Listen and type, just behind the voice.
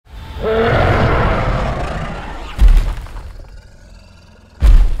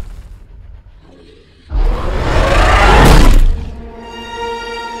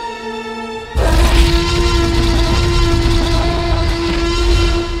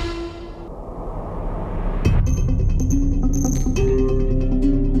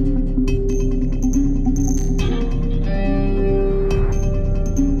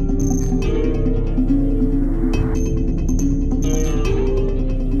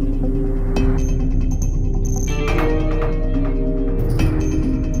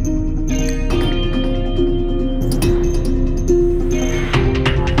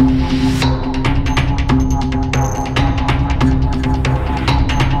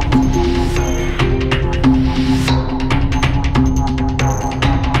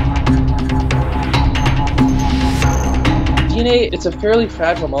It's a fairly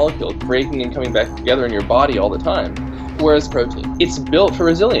fragile molecule, breaking and coming back together in your body all the time. Whereas protein, it's built for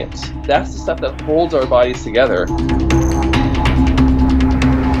resilience. That's the stuff that holds our bodies together.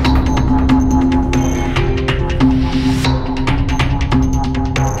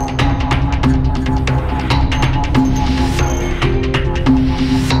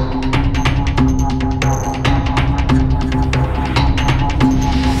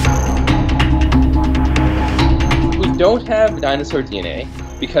 Don't have dinosaur DNA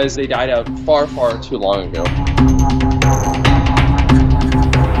because they died out far, far too long ago.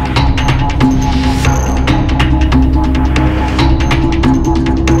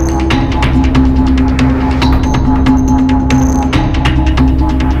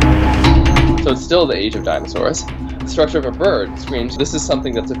 So it's still the age of dinosaurs. The structure of a bird screams this is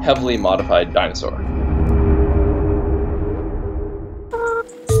something that's a heavily modified dinosaur.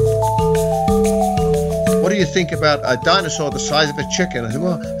 What do you think about a dinosaur the size of a chicken? I think,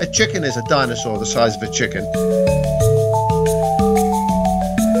 well, a chicken is a dinosaur the size of a chicken.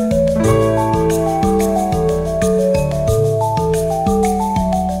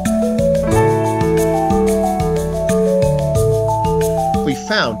 We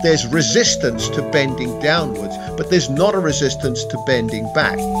found there's resistance to bending downwards, but there's not a resistance to bending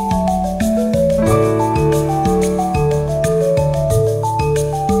back.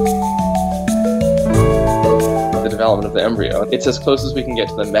 Development of the embryo. It's as close as we can get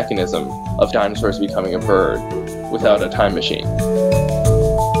to the mechanism of dinosaurs becoming a bird without a time machine.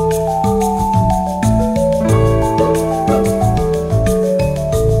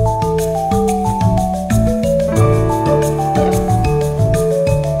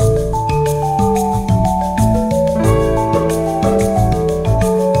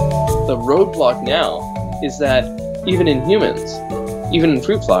 The roadblock now is that even in humans, even in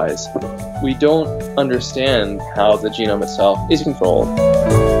fruit flies, we don't understand how the genome itself is controlled.